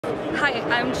Hi,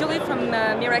 I'm Julie from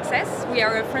Miraxess. We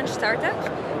are a French startup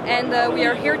and we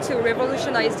are here to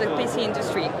revolutionize the PC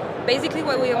industry. Basically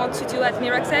what we want to do at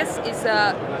Miraxess is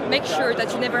make sure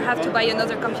that you never have to buy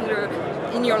another computer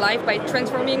in your life by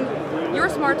transforming your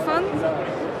smartphone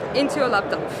into a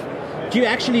laptop. Do you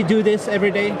actually do this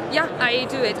every day? Yeah, I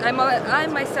do it. I'm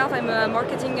a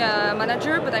marketing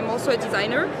manager, but I'm also a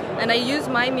designer, and I use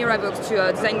my MiraBook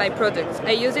to design my products.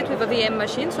 I use it with a VM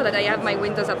machine so that I have my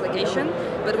Windows application,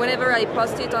 but whenever I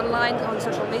post it online on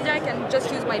social media, I can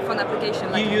just use my phone application.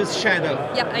 You use Shadow?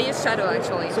 Yeah, I use Shadow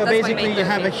actually. So that's basically you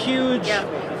have a huge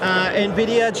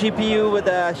NVIDIA GPU with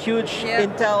a huge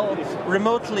Intel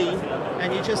remotely,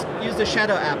 and you just use the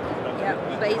Shadow app. Yeah,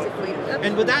 basically.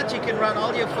 And with that, you can run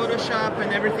all your Photoshop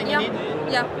and everything you need?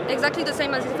 Yeah, exactly the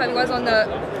same as if I was on a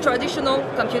traditional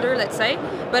computer, let's say.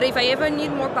 But if I ever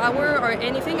need more power or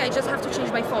anything, I just have to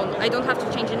change my phone. I don't have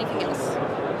to change anything else.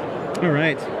 All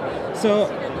right. So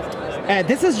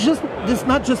this is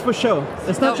not just for show.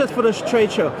 It's not just for the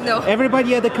trade show. No.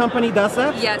 Everybody at the company does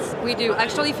that? Yes, we do.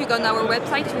 Actually, if you go on our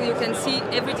website, you can see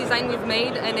every design we've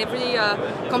made and every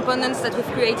components that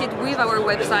we've created with our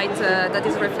website that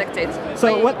is reflected.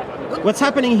 So what's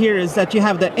happening here is that you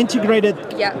have the integrated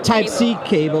Type-C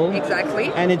cable.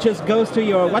 Exactly. And it just goes to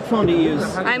your, what phone do you use?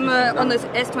 I'm on the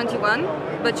S21,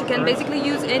 but you can basically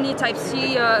use any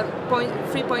Type-C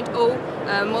 3.0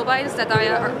 mobiles that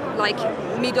are like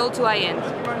middle to high end.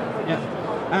 Yeah.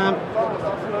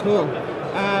 Cool.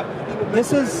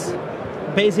 This is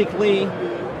basically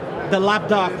the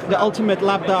Lapdock, the ultimate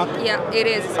Lapdock. Yeah, it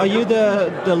is. Are you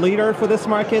the leader for this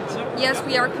market? Yes,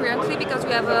 we are currently, because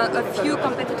we have a few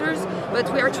competitors,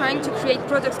 but we are trying to create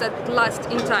products that last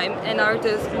in time and are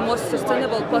the most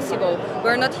sustainable possible.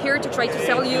 We're not here to try to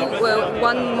sell you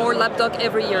one more Lapdock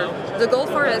every year. The goal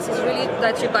for us is really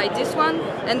that you buy this one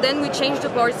and then we change the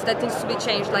parts that needs to be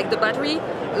changed, like the battery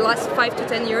lasts 5 to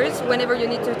 10 years. Whenever you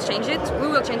need to change it, we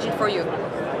will change it for you.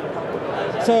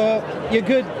 So you're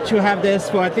good to have this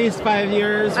for at least 5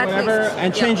 years, or whatever,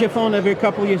 and change your phone every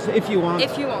couple of years if you want.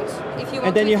 If you want.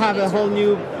 And then you have a whole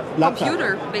new laptop.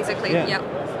 Computer, basically, yeah.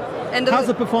 And how's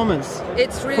the performance?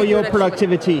 It's really for your good,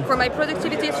 productivity? Actually. For my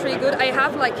productivity, it's really good. I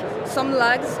have like some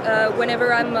lags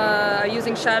whenever I'm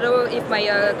using Shadow if my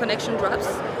connection drops.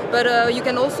 But you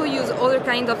can also use other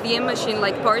kind of VM machine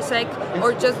like Parsec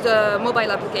or just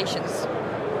mobile applications.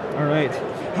 All right.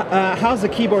 How's the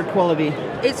keyboard quality?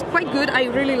 It's quite good. I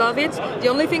really love it. The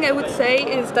only thing I would say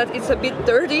is that it's a bit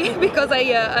dirty because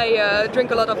I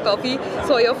drink a lot of coffee,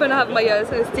 so I often have my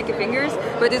sticky fingers,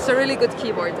 but it's a really good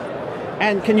keyboard.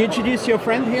 And can you introduce your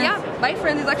friend here? Yeah, my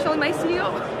friend is actually my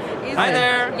CEO. Hi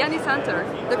there! Yannis Hunter,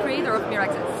 the creator of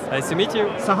Miraxess. Nice to meet you.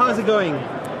 So how's it going?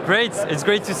 Great. It's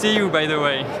great to see you, by the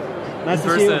way. Nice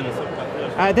to see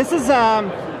you. This is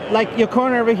like your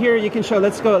corner over here. You can show.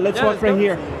 Let's go. Let's walk right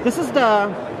here. This is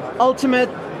the ultimate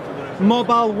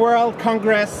mobile World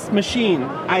Congress machine,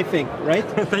 I think, right?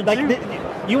 Thank you.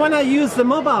 You want to use the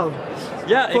mobile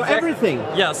for everything.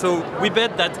 Yeah, so we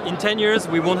bet that in 10 years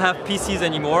we won't have PCs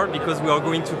anymore because we are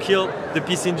going to kill the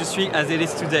PC industry as it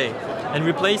is today and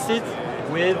replace it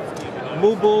with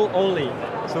mobile only.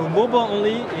 So mobile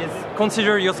only is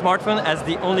consider your smartphone as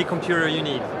the only computer you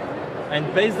need.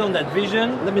 And based on that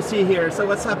vision... Let me see here. So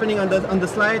what's happening on the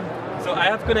slide? So I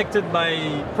have connected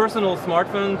my personal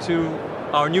smartphone to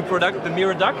our new product, the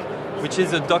MiraDock, which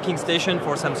is a docking station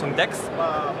for Samsung DeX.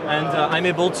 And I'm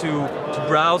able to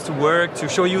browse, to work, to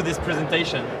show you this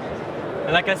presentation.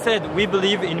 And like I said, we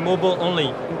believe in mobile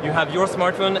only. You have your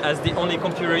smartphone as the only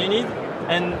computer you need,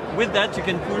 and with that you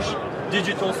can push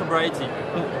digital sobriety.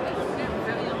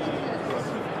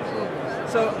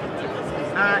 So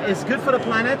it's good for the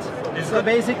planet. So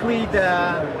basically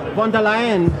the von der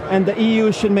Leyen and the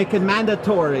EU should make it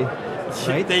mandatory,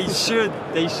 right? They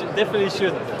definitely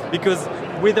should. Because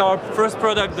with our first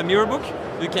product, the MiraBook,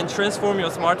 you can transform your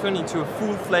smartphone into a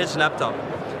full-fledged laptop.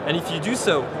 And if you do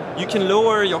so, you can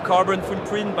lower your carbon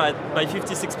footprint by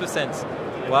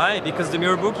 56%. Why? Because the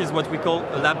MiraBook is what we call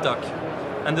a Lapdock.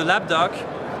 And the Lapdock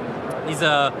is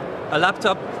a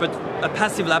laptop, but a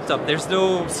passive laptop. There's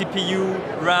no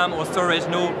CPU, RAM or storage,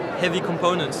 no heavy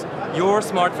components. Your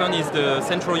smartphone is the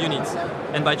central unit.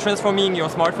 And by transforming your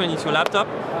smartphone into a laptop,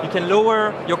 you can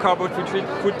lower your carbon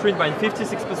footprint by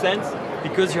 56%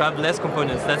 because you have less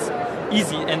components. That's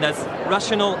easy and that's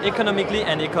rational economically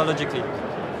and ecologically.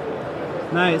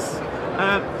 Nice.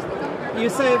 You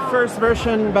say first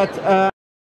version, but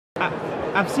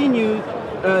I've seen you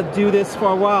do this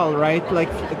for a while, right?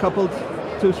 Like a couple,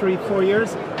 2, 3, 4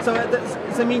 years. So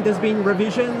does that mean there's been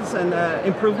revisions and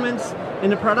improvements in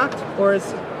the product, or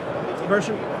is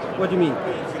version? What do you mean?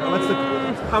 What's the?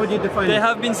 How would you define it? There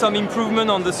have been some improvement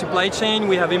on the supply chain.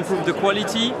 We have improved the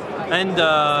quality, and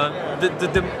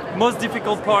the most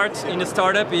difficult part in a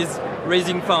startup is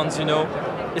raising funds. You know,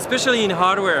 especially in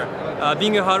hardware.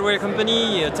 Being a hardware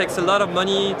company takes a lot of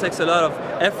money, takes a lot of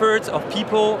effort, of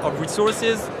people, of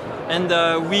resources, and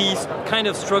we kind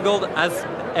of struggled, as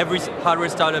every hardware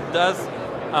startup does,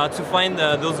 to find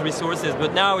those resources.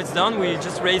 But now it's done. We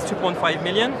just raised 2.5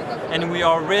 million, and we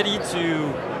are ready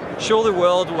to show the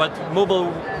world what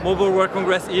Mobile World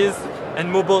Congress is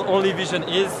and mobile only vision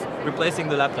is, replacing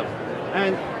the laptop.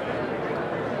 And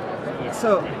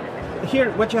so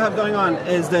here, what you have going on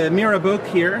is the MiraBook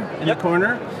here in the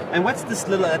corner. And what's this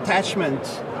little attachment?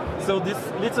 So this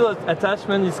little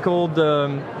attachment is called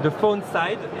the phone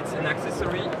side. It's an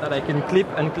accessory that I can clip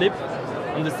and clip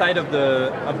on the side of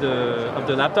the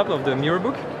laptop, of the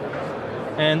MiraBook.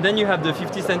 And then you have the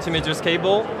 50 centimeters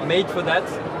cable made for that,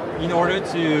 in order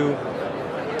to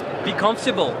be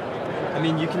comfortable. I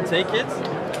mean, you can take it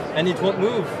and it won't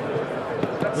move.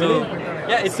 So,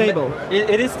 yeah, it's stable.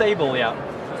 It is stable, yeah.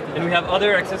 And we have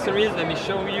other accessories. Let me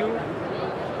show you.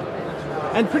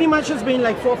 And pretty much it's been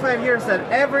like 4 or 5 years that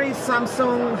every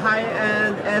Samsung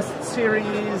high-end S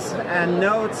series and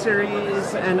Note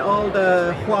series and all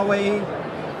the Huawei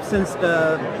since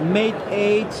the Mate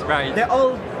 8, right, they're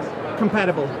all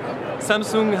compatible.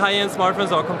 Samsung high-end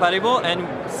smartphones are compatible, and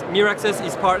Miraxess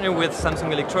is partnered with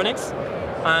Samsung Electronics,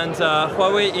 and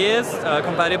Huawei is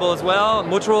compatible as well.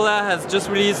 Motorola has just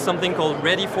released something called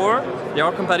Ready For. They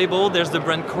are compatible. There's the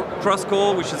brand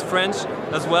Crosscall, which is French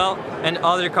as well, and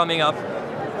others coming up.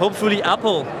 Hopefully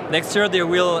Apple, next year they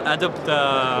will adopt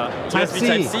USB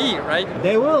Type-C, right?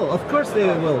 They will, of course they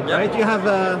will, yeah, right? You have,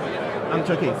 I'm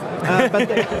joking, but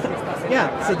yeah,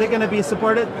 so they're going to be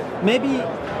supported. Maybe,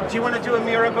 do you want to do a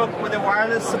MiraBook with a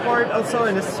wireless support also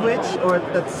and a switch, or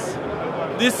that's...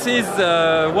 This is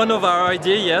one of our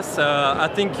ideas, yes. I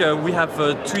think we have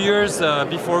 2 years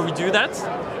before we do that.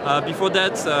 Before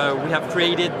that, we have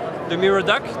created the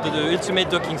MiraDock, the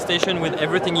ultimate docking station with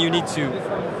everything you need to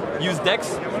use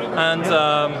DeX,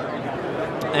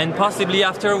 and possibly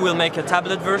after we'll make a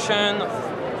tablet version.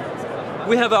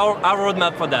 We have our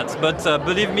roadmap for that, but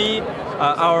believe me,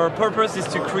 our purpose is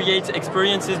to create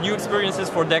experiences, new experiences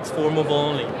for DeX for mobile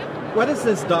only. What is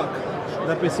this dock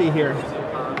that we see here?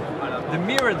 The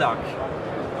MiraDock.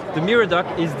 The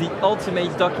MiraDock is the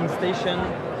ultimate docking station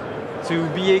to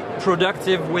be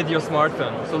productive with your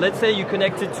smartphone. So let's say you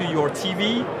connect it to your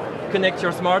TV, connect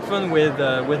your smartphone with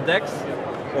DeX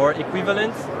or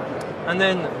equivalent, and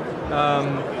then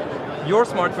your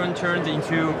smartphone turns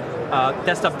into a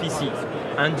desktop PC,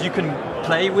 and you can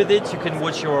play with it. You can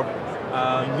watch your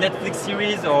Netflix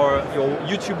series or your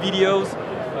YouTube videos.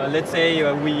 Let's say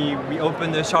we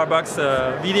open the Charbax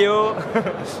video,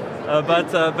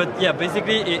 but yeah,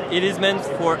 basically it is meant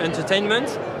for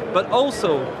entertainment. But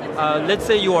also, let's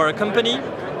say you are a company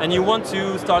and you want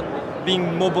to start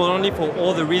being mobile only for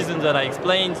all the reasons that I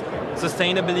explained: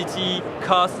 sustainability,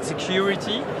 cost,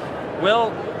 security.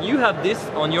 Well, you have this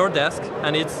on your desk,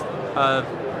 and it's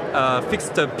a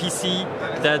fixed PC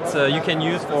that you can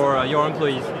use for your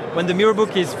employees. When the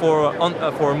MiraBook is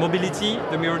for mobility,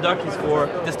 the MiraDock is for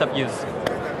desktop use.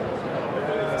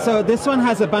 So this one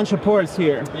has a bunch of ports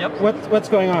here. Yep. What's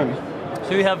going on?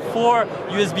 So you have 4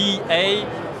 USB-A,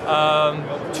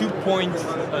 2.2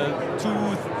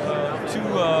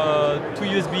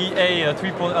 USB-A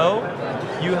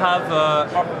 3.0. You have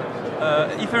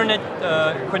Ethernet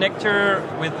connector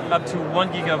with up to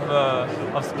 1 gig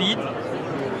of speed.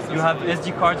 You have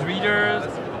SD card readers,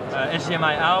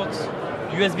 HDMI out,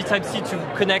 USB Type-C to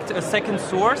connect a second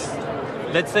source.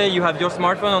 Let's say you have your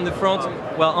smartphone on the front.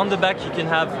 Well, on the back you can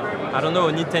have, I don't know,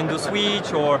 a Nintendo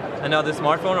Switch or another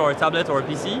smartphone or a tablet or a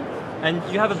PC. And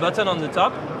you have a button on the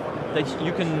top that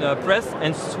you can press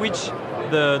and switch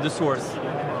the source.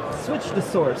 Switch the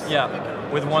source? Yeah,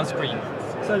 with one screen.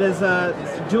 So there's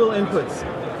dual inputs?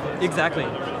 Exactly,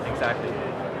 exactly.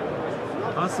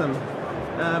 Awesome.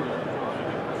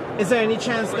 Is there any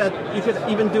chance that you could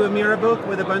even do a MiraBook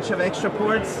with a bunch of extra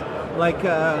ports, like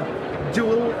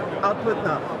dual output?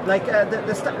 No, like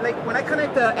like when I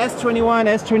connect the S21,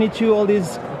 S22, all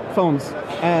these phones,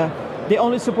 they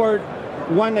only support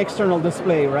one external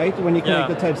display, right? When you connect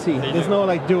the Type-C, there's no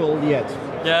like dual yet.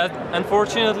 Yeah,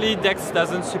 unfortunately, DeX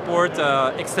doesn't support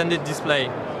extended display,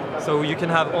 so you can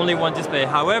have only one display.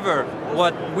 However,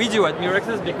 what we do at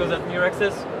Miraxess, because at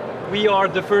Miraxess we are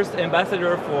the first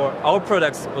ambassador for our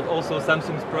products, but also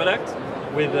Samsung's product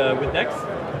with DeX.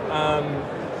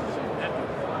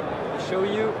 Show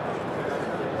you.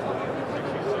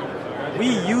 We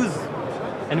use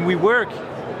and we work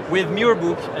with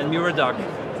MiraBook and MiraDock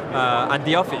at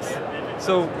the office.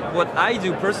 So what I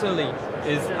do personally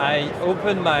is I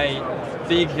open my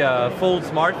big fold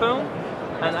smartphone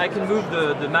and I can move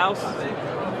the mouse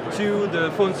to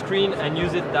the phone screen and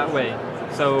use it that way.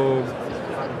 So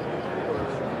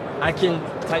I can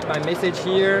type my message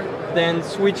here, then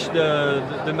switch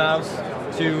the mouse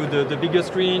to the bigger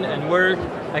screen and work.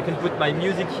 I can put my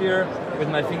music here with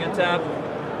my finger tap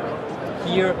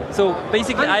here. So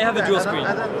basically I have a dual screen.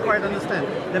 I don't quite understand.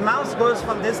 The mouse goes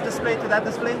from this display to that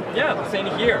display? Yeah, same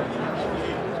here.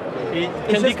 It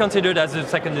can be considered as a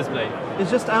second display. It's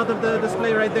just out of the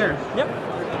display right there? Yep.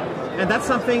 And that's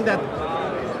something that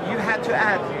you had to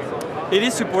add? It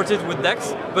is supported with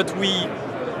DeX, but we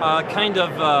kind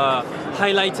of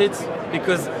highlight it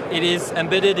because it is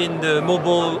embedded in the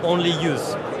mobile-only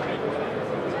use.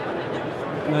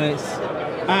 Nice.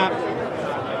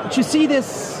 To see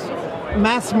this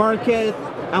mass market,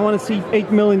 I want to see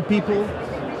 8 million people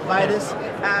buy this.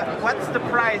 What's the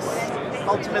price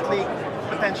ultimately,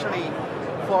 potentially,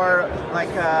 for like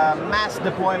a mass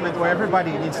deployment where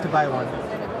everybody needs to buy one?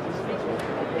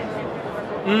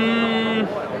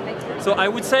 So I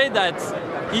would say that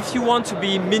if you want to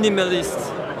be minimalist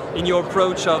in your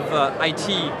approach of IT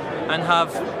and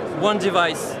have one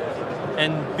device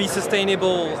and be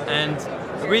sustainable and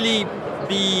really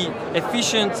be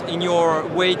efficient in your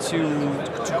way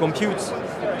to compute,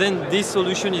 then this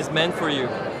solution is meant for you.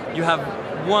 You have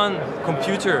one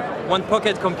computer, one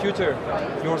pocket computer,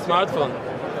 your smartphone,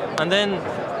 and then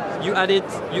you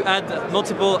add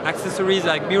multiple accessories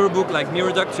like MiraBook, like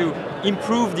MiraDock to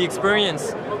improve the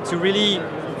experience, to really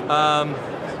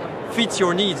fit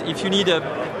your needs. If you need a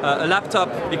laptop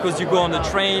because you go on the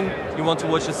train, you want to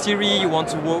watch a series, you want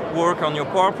to work on your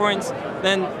PowerPoints,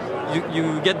 then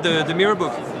you get the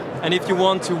MiraBook. And if you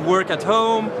want to work at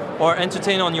home or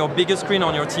entertain on your bigger screen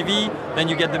on your TV, then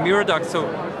you get the MiraDock. So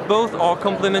both are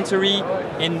complementary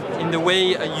in the way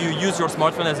you use your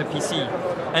smartphone as a PC.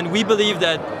 And we believe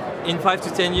that in 5 to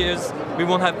 10 years, we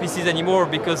won't have PCs anymore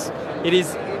because it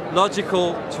is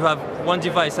logical to have one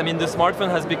device. I mean, the smartphone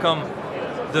has become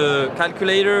the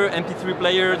calculator, MP3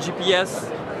 player, GPS,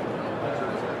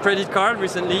 credit card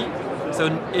recently. So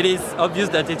it is obvious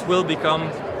that it will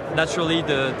become naturally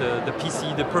the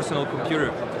PC, the personal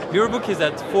computer. MiraBook is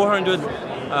at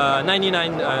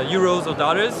 499 euros or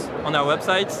dollars on our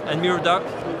website, and MiraDock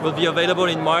will be available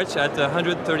in March at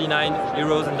 139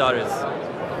 euros and dollars.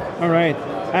 All right.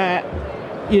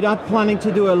 You're not planning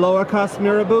to do a lower cost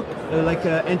MiraBook, like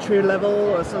an entry level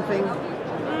or something?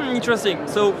 Interesting.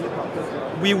 So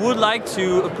we would like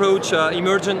to approach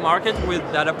emergent market with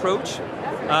that approach.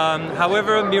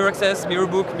 However, Miraxess,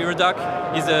 MiraBook, MiraDock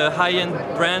is a high-end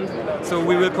brand, so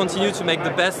we will continue to make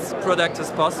the best product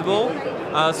as possible.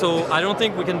 So I don't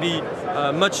think we can be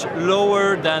much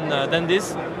lower than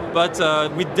this, but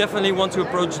we definitely want to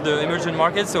approach the emerging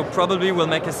market, so probably we'll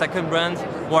make a second brand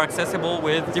more accessible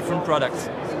with different products.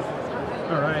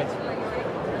 All right.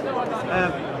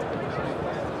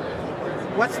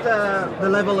 What's the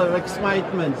level of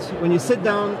excitement when you sit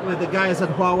down with the guys at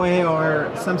Huawei or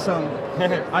Samsung?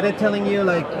 Are they telling you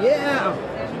like, yeah,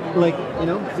 like, you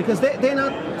know, because they're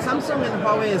not, Samsung and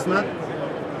Huawei is not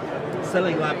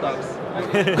selling laptops.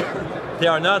 They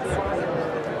are not.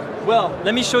 Well,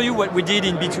 let me show you what we did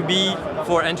in B2B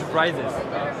for enterprises.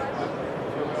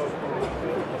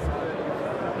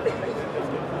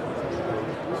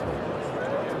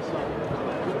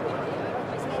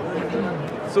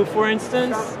 So for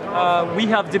instance, we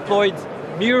have deployed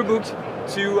MiraBook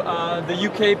to the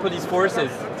UK police forces,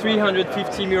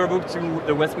 350 MiraBook to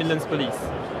the West Midlands Police.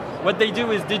 What they do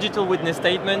is digital witness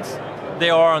statements. They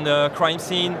are on the crime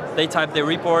scene, they type their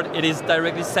report, it is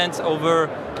directly sent over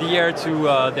the air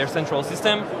to their central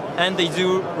system, and they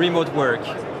do remote work.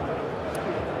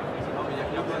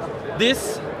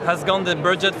 This has gone the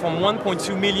budget from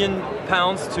 £1.2 million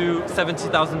to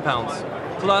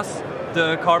 £70,000, plus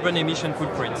the carbon emission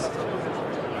footprints.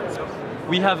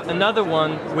 We have another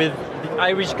one with the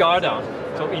Irish Garda,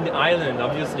 so in Ireland,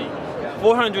 obviously.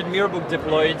 400 MiraBook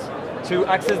deployed to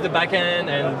access the backend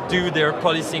and do their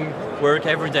policing work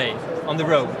every day on the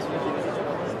road.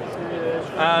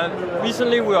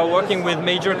 Recently, we are working with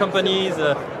major companies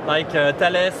like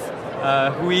Thales,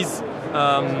 who is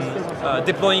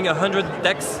deploying 100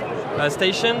 DeX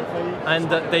station, and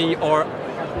they are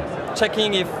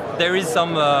checking if there is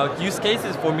some use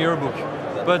cases for MiraBook,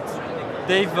 but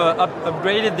they've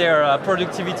upgraded their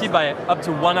productivity by up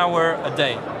to 1 hour a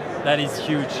day. That is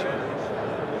huge.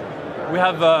 We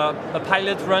have a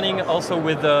pilot running also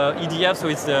with EDF, so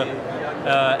it's the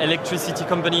electricity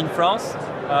company in France.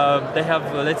 They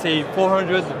have, let's say,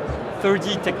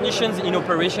 430 technicians in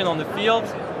operation on the field,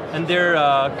 and their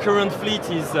current fleet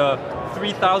is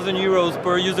 3,000 euros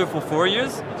per user for 4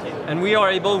 years, and we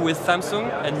are able with Samsung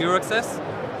and Miraxess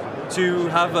to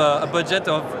have a budget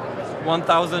of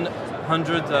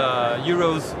 1,100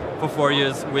 euros for 4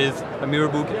 years with a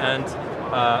MiraBook and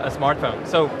a smartphone.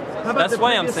 So that's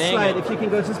why I'm saying slide, if you can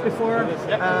go just before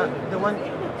the one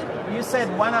you said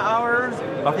 1 hour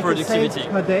of productivity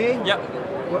per day. Yeah.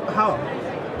 How?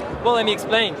 Well, let me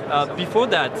explain. Before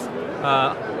that,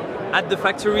 at the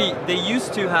factory, they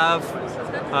used to have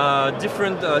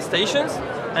different stations,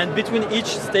 and between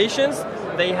each stations,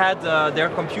 they had their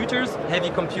computers,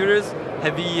 heavy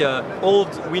old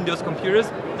Windows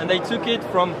computers, and they took it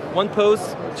from one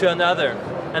post to another.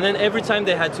 And then every time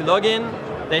they had to log in,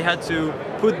 they had to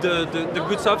put the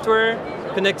good software,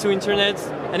 connect to internet,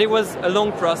 and it was a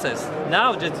long process.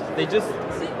 Now they just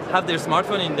have their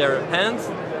smartphone in their hands,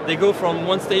 they go from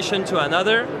one station to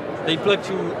another, they plug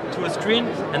to a screen,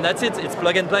 and that's it, it's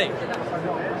plug and play.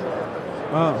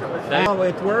 Wow. Oh,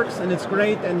 it works and it's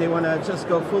great, and they want to just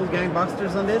go full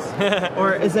gangbusters on this?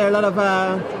 Or is there a lot of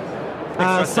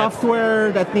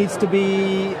software that needs to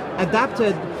be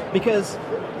adapted? Because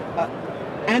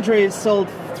Android sold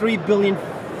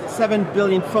 7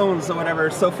 billion phones or whatever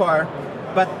so far,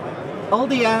 but all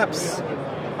the apps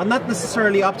are not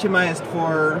necessarily optimized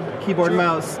for keyboard,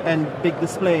 mouse, and big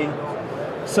display.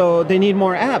 So they need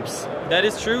more apps. That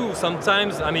is true.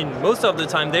 Sometimes, I mean, most of the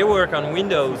time they work on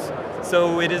Windows,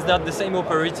 so it is not the same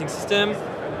operating system,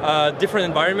 different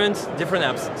environments, different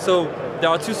apps. So there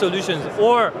are two solutions.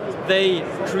 Or they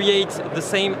create the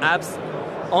same apps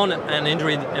on an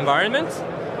Android environment,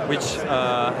 which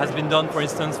has been done, for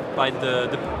instance, by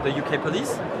the UK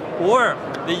police, or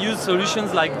they use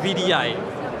solutions like VDI.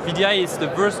 VDI is the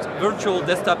virtual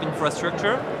desktop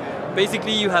infrastructure.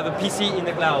 Basically, you have a PC in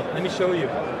the cloud. Let me show you.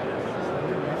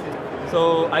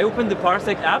 So I open the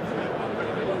Parsec app,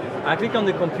 I click on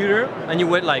the computer, and you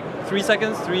wait like 3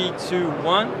 seconds, 3, 2,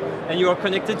 1, and you are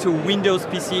connected to Windows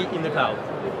PC in the cloud.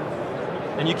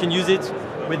 And you can use it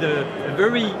with a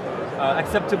very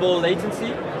acceptable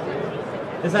latency.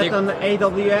 Is that on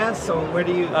AWS, or where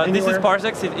do you? This is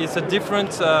Parsec. It's a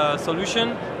different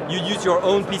solution. You use your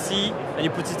own PC and you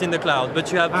put it in the cloud,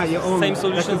 but you have same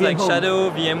solutions like Shadow,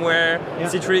 VMware,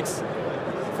 Citrix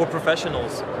for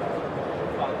professionals.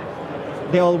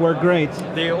 They all work great.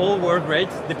 They all work great,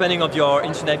 depending on your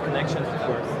internet connection, of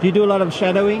course. Do you do a lot of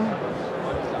shadowing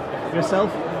yourself?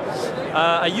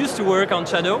 I used to work on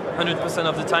Shadow 100%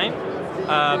 of the time,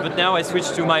 but now I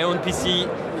switched to my own PC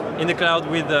in the cloud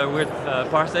with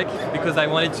Parsec, because I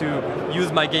wanted to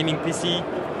use my gaming PC,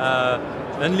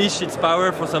 unleash its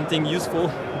power for something useful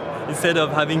instead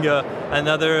of having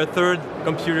another third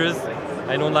computers.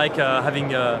 I don't like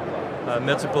having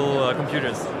multiple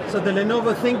computers. So the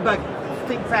Lenovo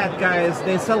ThinkPad guys,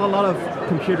 they sell a lot of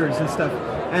computers and stuff,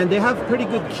 and they have pretty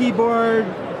good keyboard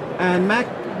and Mac.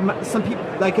 Some people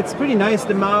like it's pretty nice,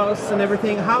 the mouse and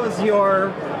everything. How is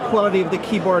your quality of the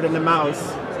keyboard and the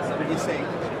mouse, would you say?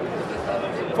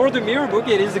 For the MiraBook,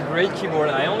 it is a great keyboard.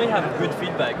 I only have good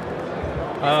feedback.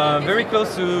 Very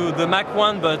close to the Mac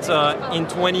one, but in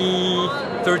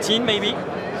 2013 maybe.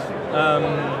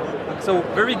 So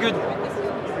very good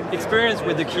experience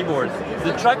with the keyboard.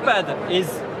 The trackpad is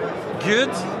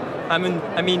good. I mean,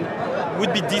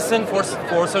 would be decent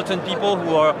for certain people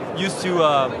who are used to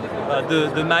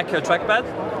the Mac trackpad,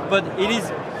 but it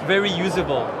is very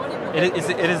usable.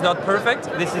 It is not perfect.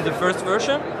 This is the first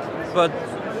version, but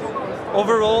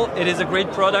overall, it is a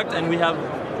great product, and we have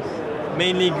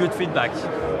mainly good feedback.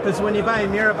 Because when you buy a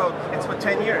MiraBook, it's for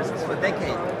 10 years, it's for a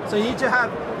decade. So you need to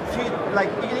have,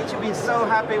 you need to be so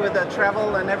happy with the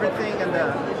travel and everything, and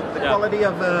the quality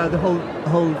of the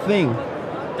whole thing.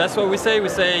 That's what we say. We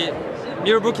say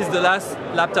MiraBook is the last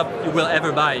laptop you will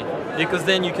ever buy, because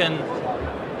then you can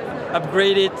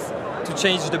upgrade it to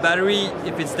change the battery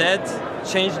if it's dead,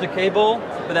 change the cable,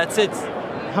 but that's it.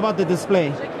 How about the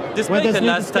display? Display can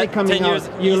last 10 years.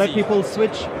 You let people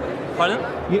switch? Pardon?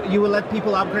 You will let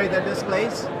people upgrade their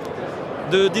displays?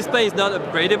 The display is not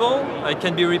upgradable. It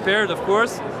can be repaired, of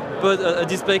course, but a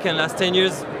display can last 10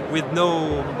 years with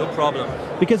no problem.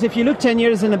 Because if you look 10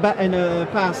 years in the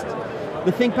past,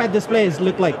 the ThinkPad displays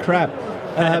look like crap.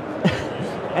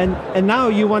 And now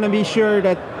you want to be sure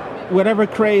that whatever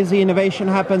crazy innovation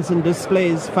happens in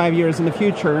displays 5 years in the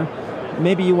future,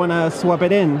 maybe you want to swap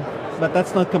it in. But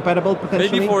that's not compatible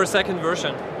potentially? Maybe for a second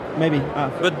version. Maybe.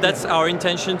 But that's our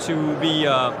intention, to be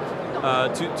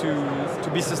to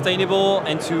be sustainable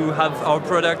and to have our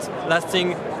product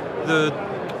lasting the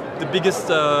biggest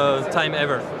time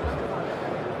ever.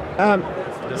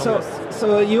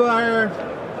 So you are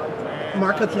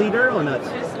market leader or not?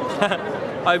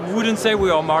 I wouldn't say we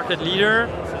are market leader.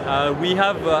 We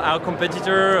have our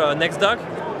competitor NextDock.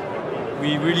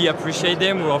 We really appreciate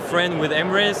them. We're a friend with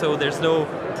Emre, so there's no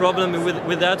problem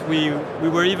with that. We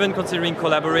were even considering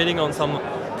collaborating on some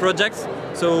projects.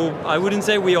 So I wouldn't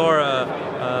say we are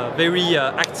very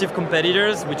active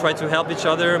competitors. We try to help each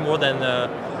other more than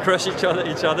crush each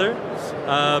other.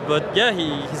 But yeah,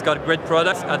 he's got great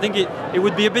products. I think it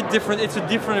would be a bit different. It's a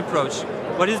different approach.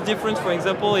 What is different, for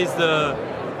example, is the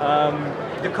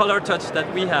color touch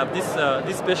that we have,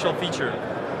 this special feature.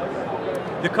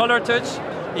 The color touch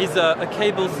is a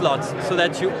cable slot, so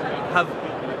that you have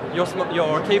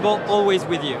your cable always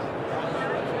with you.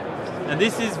 And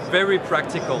this is very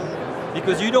practical,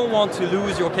 because you don't want to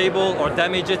lose your cable or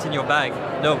damage it in your bag.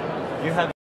 No, you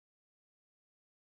have